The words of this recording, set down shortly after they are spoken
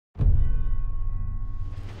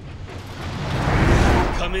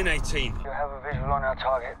in 18. You have a visual on our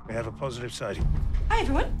target. We have a positive sighting. Hi,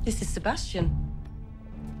 everyone. This is Sebastian.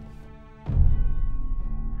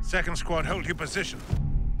 Second squad, hold your position.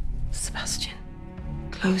 Sebastian,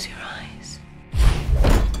 close your eyes.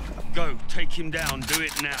 Go, take him down. Do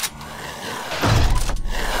it now.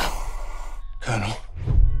 Colonel,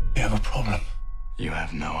 we have a problem. You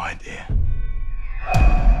have no idea.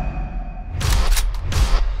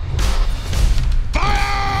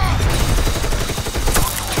 Fire!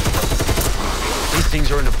 These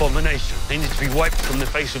things are an abomination. They need to be wiped from the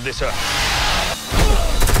face of this earth.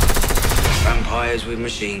 Vampires with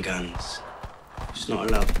machine guns. It's not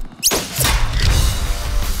allowed.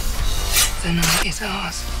 The night is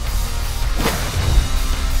ours.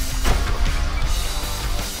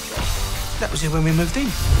 That was here when we moved in.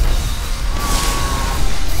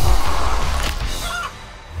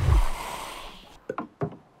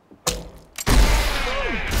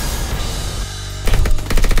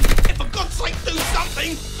 For God's sake, do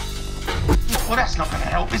something! Well, that's not going to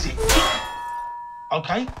help, is it?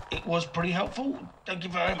 Okay, it was pretty helpful. Thank you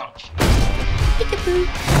very much.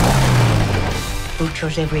 Who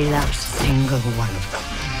chose every last single one of them?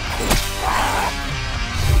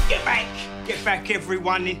 Get back! Get back,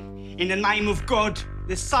 everyone. In the name of God,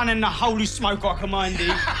 the Son and the Holy Smoke, I command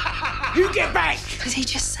thee. You get back! Did he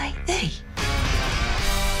just say thee?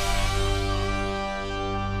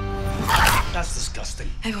 That's disgusting.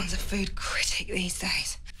 Everyone's a food critic these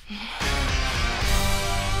days.